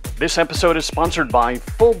 This episode is sponsored by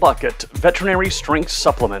Full Bucket Veterinary Strength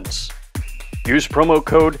Supplements. Use promo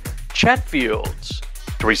code Chatfields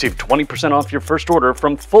to receive 20% off your first order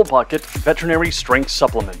from Full Bucket Veterinary Strength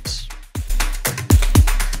Supplements.